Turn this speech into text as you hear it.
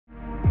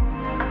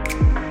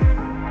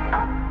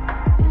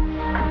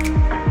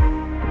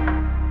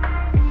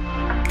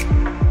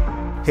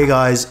Hey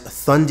guys,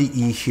 Thunder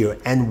E here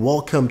and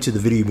welcome to the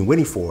video you've been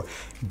waiting for,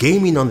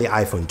 gaming on the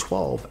iPhone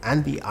 12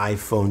 and the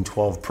iPhone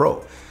 12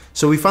 Pro.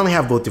 So we finally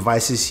have both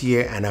devices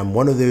here and I'm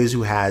one of those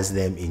who has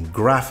them in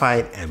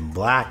graphite and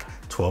black,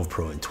 12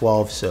 Pro and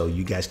 12, so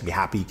you guys can be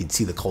happy, you can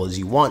see the colors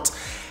you want.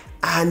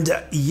 And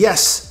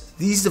yes,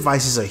 these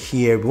devices are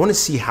here. We want to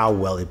see how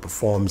well it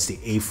performs, the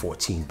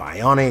A14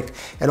 Bionic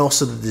and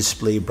also the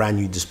display, brand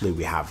new display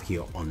we have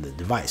here on the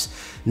device.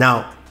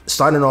 Now,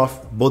 starting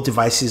off, both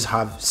devices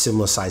have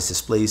similar size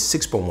displays,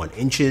 6.1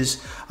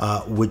 inches,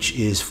 which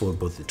is for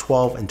both the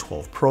 12 and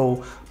 12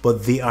 Pro,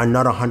 but they are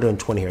not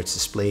 120 Hz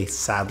display.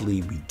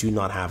 Sadly, we do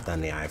not have that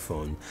in the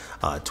iPhone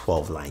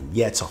 12 line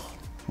yet, so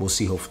we'll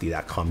see, hopefully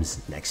that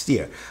comes next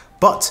year.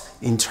 But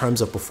in terms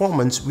of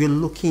performance, we're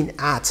looking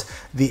at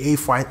the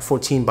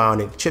A14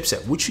 Bionic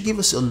chipset, which should give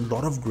us a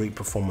lot of great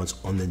performance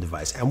on the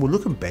device. And we'll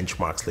look at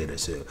benchmarks later,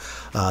 so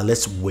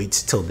let's wait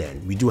till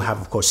then. We do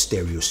have, of course,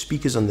 stereo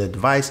speakers on the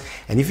device.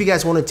 And if you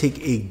guys want to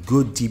take a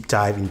good deep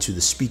dive into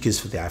the speakers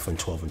for the iPhone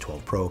 12 and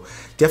 12 Pro,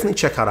 definitely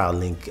check out our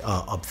link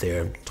up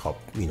there, top,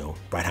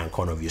 right-hand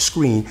corner of your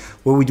screen,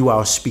 where we do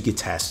our speaker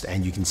test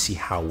and you can see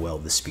how well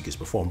the speakers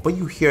perform. But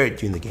you hear it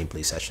during the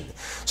gameplay session.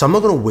 So I'm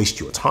not going to waste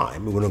your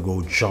time. We're going to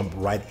go jump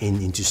right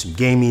into some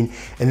gaming,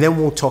 and then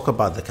we'll talk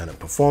about the kind of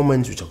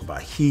performance, we'll talk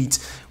about heat,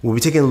 we'll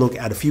be taking a look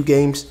at a few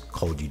games: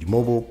 Call of Duty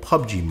Mobile,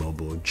 PubG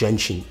Mobile,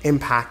 Genshin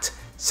Impact,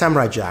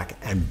 Samurai Jack,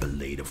 and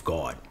Blade of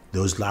God.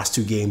 Those last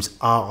two games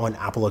are on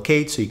Apple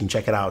Arcade, so you can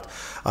check it out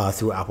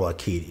through Apple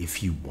Arcade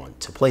if you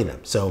want to play them.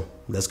 So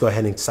let's go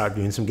ahead and start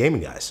doing some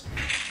gaming, guys.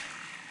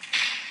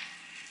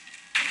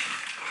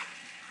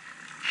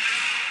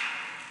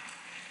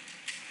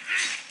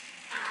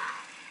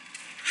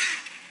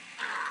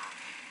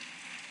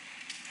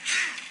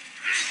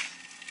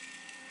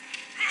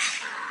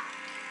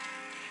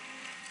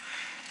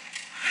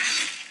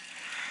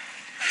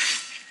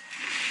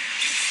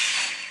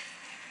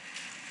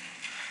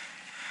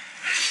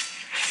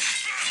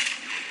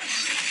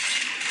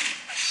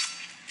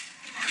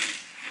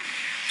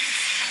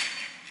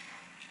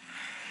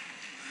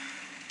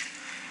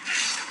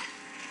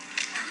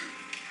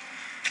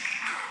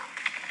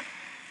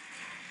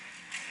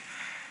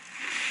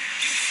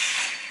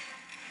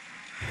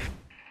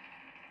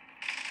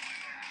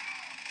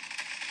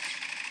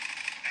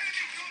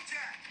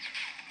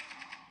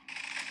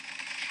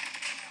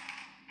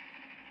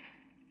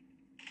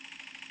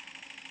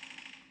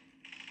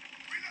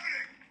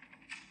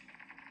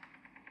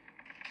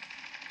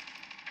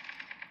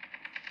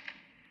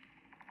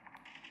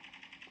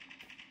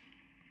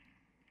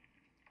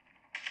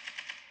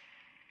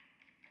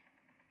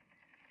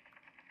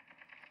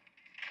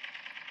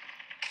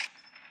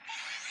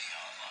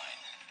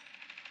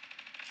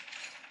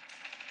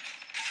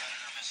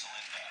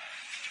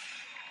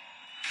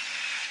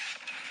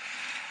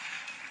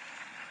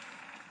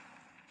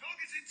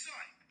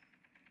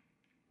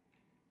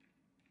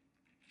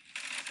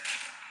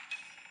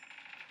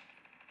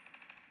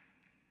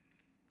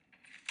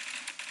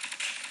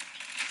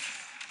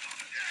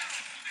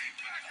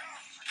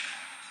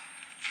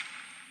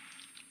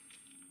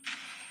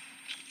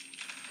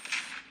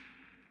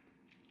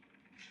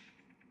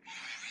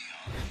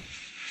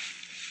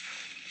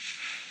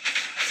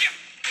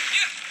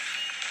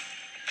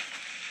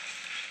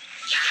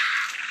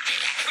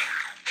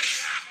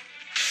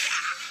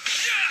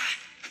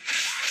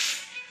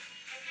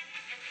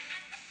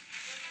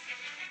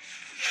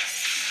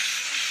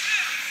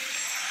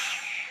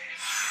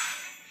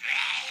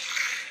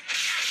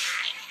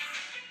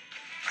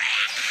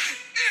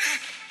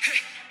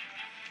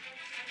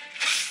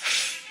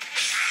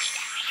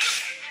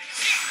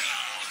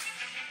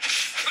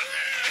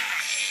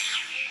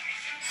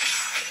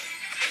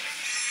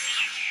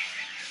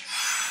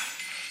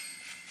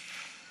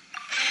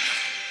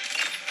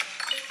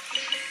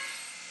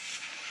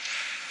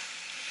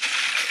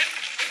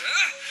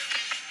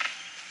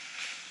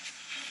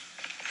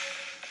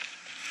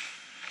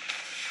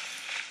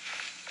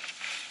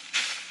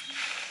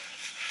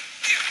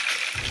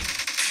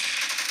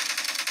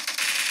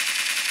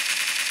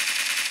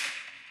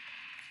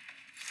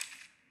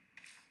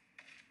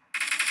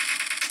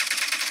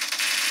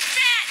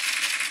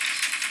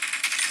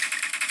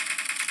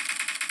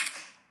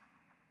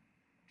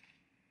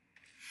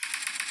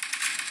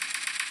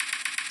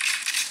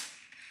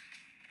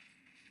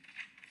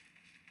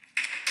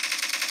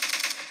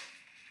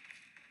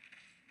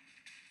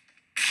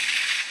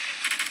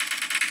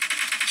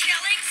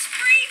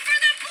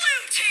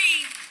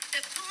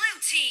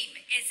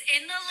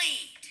 In the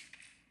lead.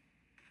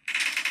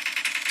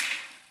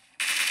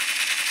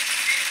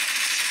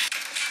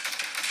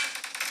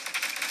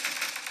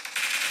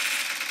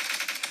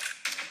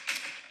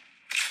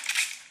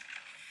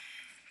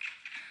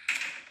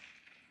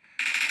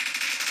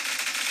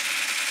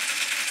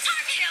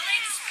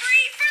 Killing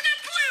spree for the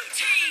blue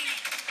team.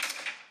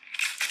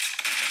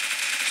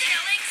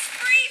 Killing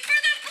spree for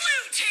the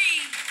blue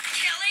team.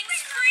 Killing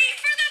spree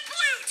for the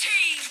blue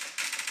team.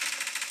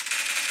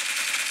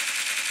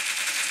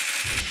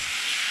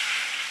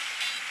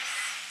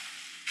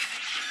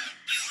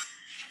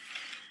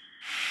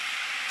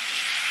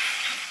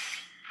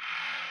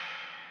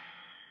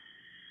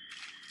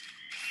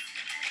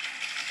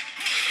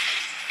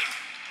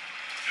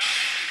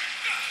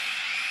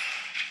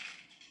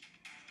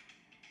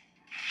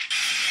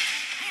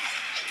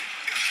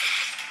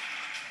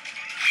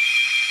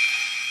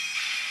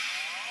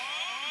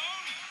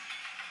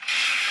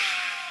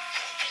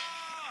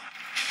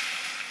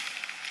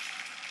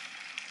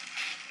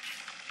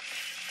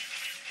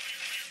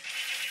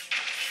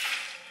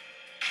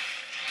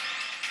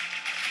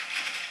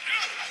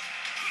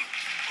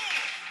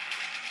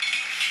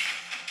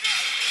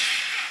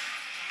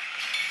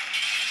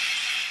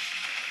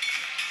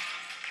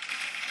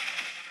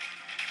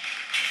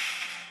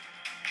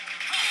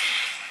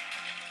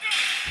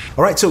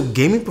 All right, so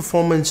gaming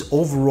performance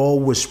overall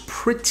was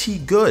pretty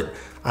good.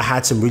 I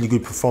had some really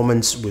good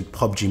performance with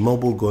PubG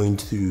Mobile going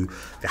through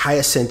the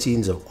highest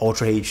settings of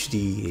Ultra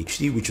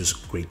HD, which was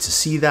great to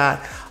see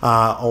that.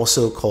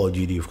 Also Call of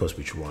Duty, of course,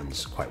 which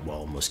runs quite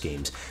well in most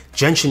games.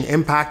 Genshin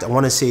Impact, I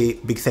want to say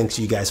big thanks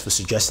to you guys for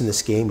suggesting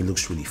this game. It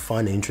looks really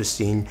fun,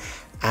 interesting,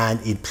 and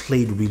it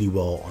played really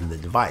well on the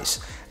device.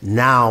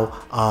 Now,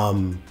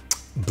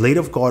 Blade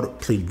of God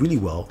played really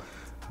well,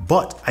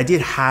 but I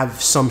did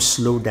have some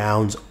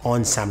slowdowns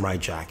on Samurai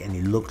Jack, and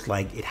it looked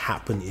like it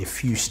happened in a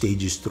few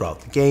stages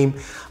throughout the game.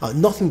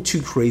 Nothing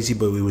too crazy,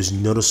 but it was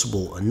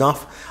noticeable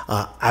enough.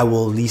 I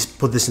will at least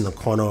put this in the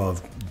corner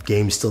of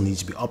games still needs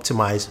to be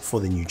optimized for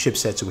the new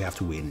chipset, so we have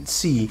to wait and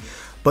see.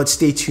 But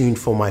stay tuned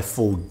for my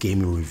full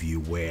gaming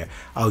review where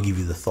I'll give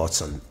you the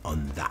thoughts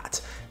on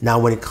that. Now,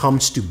 when it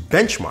comes to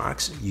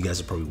benchmarks, you guys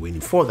are probably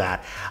waiting for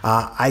that.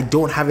 I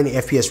don't have any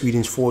FPS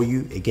readings for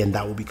you. Again,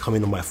 that will be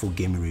coming on my full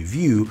gaming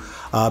review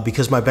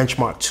because my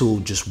benchmark tool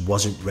just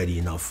wasn't ready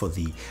enough for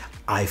the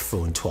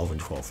iPhone 12 and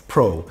 12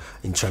 Pro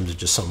in terms of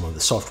just some of the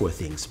software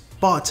things.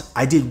 But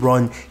I did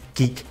run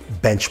Geek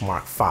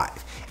Benchmark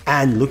 5.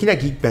 And looking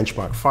at Geek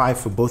Benchmark 5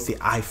 for both the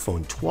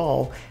iPhone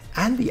 12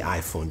 and the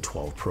iPhone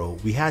 12 Pro,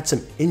 we had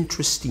some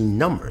interesting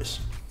numbers.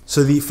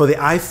 So for the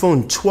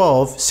iPhone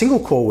 12, single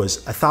core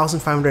was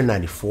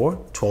 1,594,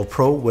 12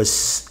 Pro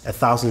was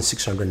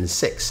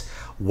 1,606,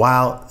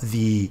 while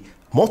the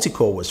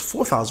multi-core was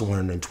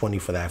 4,120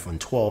 for the iPhone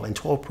 12, and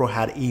 12 Pro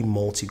had a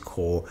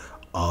multi-core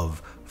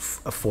of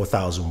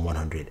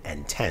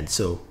 4,110.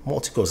 So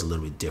multi-core is a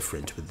little bit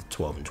different with the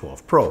 12 and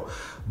 12 Pro,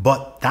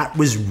 but that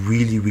was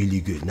really,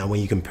 really good. Now, when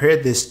you compare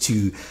this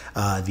to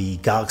the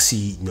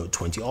Galaxy Note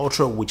 20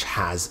 Ultra, which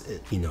has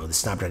the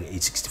Snapdragon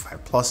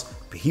 865 Plus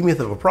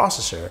behemoth of a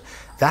processor,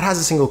 that has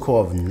a single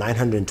core of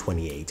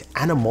 928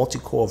 and a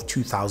multi-core of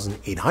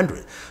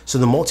 2,800. So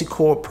the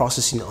multi-core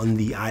processing on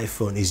the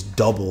iPhone is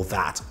double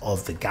that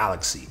of the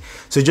Galaxy.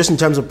 So just in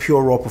terms of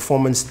pure raw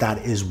performance,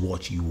 that is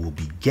what you will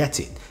be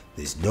getting.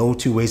 There's no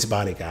two ways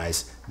about it,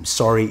 guys. I'm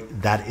sorry,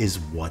 that is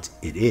what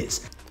it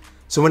is.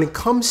 So when it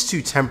comes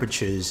to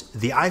temperatures,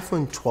 the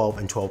iPhone 12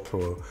 and 12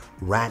 Pro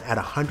ran at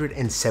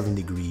 107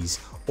 degrees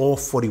or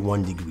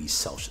 41 degrees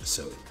Celsius.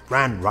 So it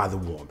ran rather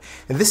warm.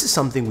 And this is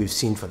something we've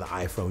seen for the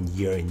iPhone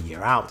year in,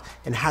 year out,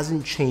 and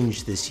hasn't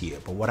changed this year.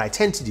 But what I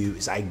tend to do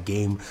is I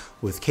game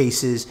with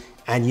cases,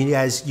 and you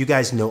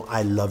guys know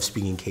I love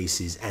speaking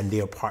cases, and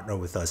they are partner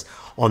with us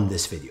on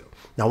this video.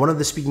 Now, one of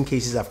the speaking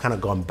cases I've kind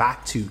of gone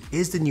back to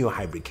is the new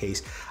hybrid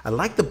case. I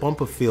like the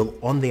bumper feel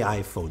on the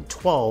iPhone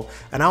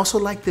 12, and I also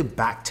like the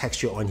back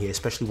texture on here,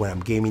 especially when I'm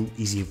gaming,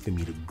 easier for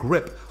me to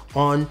grip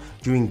on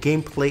during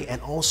gameplay,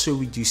 and also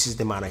reduces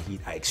the amount of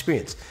heat I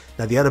experience.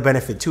 Now, the other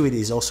benefit to it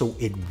is also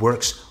it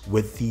works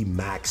with the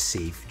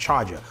MagSafe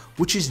charger,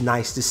 which is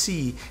nice to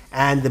see,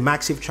 and the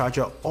MagSafe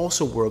charger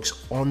also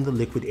works on the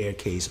liquid air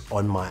case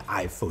on my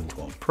iPhone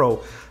 12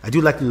 Pro. I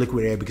do like the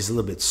liquid air because it's a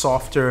little bit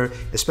softer,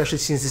 especially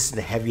since this is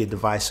a heavier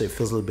device, so it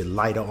feels a little bit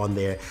lighter on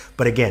there.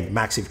 But again,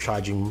 MagSafe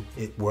charging,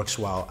 it works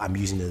while I'm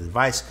using the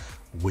device,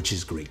 which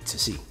is great to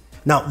see.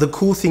 Now, the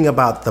cool thing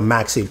about the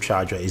MagSafe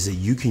charger is that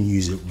you can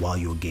use it while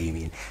you're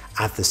gaming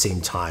at the same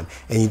time,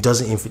 and it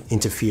doesn't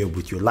interfere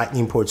with your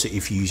lightning port. So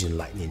if you're using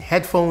lightning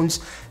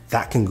headphones,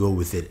 that can go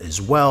with it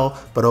as well,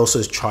 but also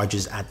it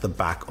charges at the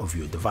back of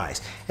your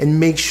device. And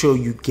make sure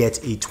you get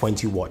a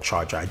 20-watt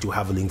charger. I do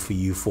have a link for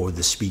you for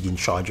the speaking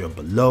charger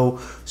below,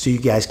 so you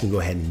guys can go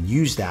ahead and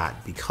use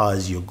that,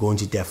 because you're going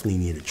to definitely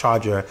need a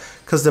charger,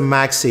 because the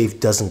MagSafe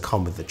doesn't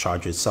come with the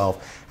charger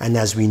itself. And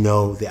as we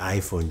know, the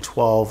iPhone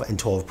 12 and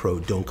 12 Pro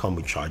don't come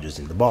with chargers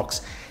in the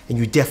box. And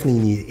you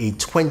definitely need a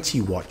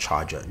 20-watt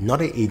charger,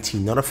 not an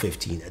 18, not a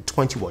 15, a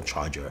 20-watt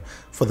charger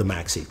for the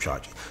MagSafe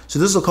charger. So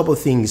there's a couple of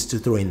things to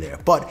throw in there.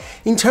 But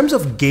in terms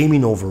of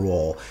gaming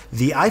overall,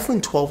 the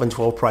iPhone 12 and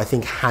 12 Pro, I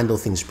think, handle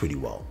things pretty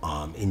well.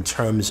 In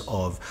terms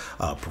of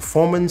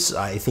performance,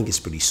 I think it's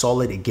pretty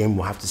solid. Again,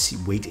 we'll have to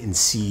wait and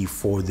see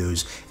for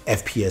those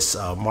FPS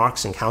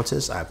marks and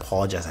counters. I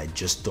apologize, I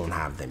just don't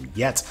have them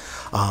yet.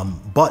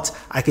 But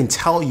I can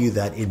tell you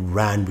that it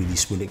ran really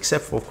smooth,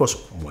 except for, of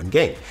course, one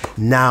game.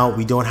 Now,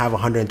 we don't have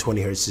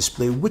 120 Hz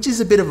display, which is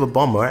a bit of a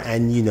bummer.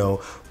 And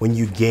when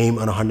you game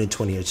on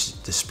 120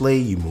 Hz display,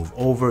 you move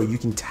over, you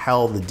can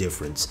tell the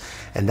difference.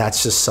 And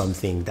that's just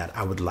something that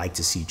I would like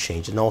to see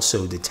change. And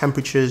also the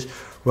temperatures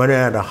running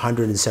at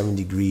 107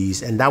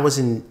 degrees, and that was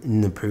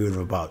in the period of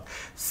about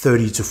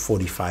 30 to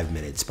 45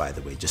 minutes, by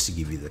the way, just to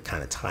give you the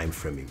kind of time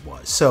frame it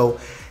was. So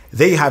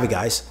there you have it,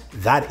 guys.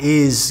 That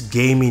is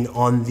gaming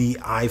on the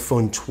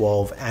iPhone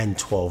 12 and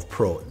 12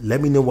 Pro.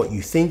 Let me know what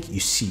you think.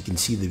 You can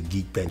see the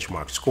Geek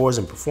Benchmark scores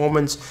and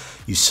performance.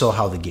 You saw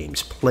how the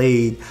games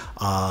played.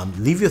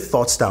 Leave your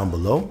thoughts down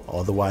below.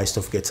 Otherwise,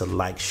 don't forget to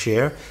like,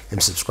 share,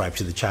 and subscribe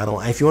to the channel.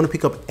 And if you want to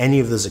pick up any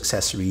of those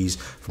accessories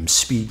from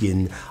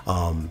Spigen,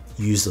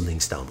 use the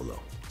links down below.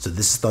 So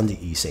this is Thunder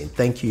E saying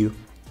thank you,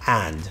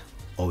 and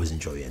always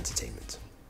enjoy your entertainment.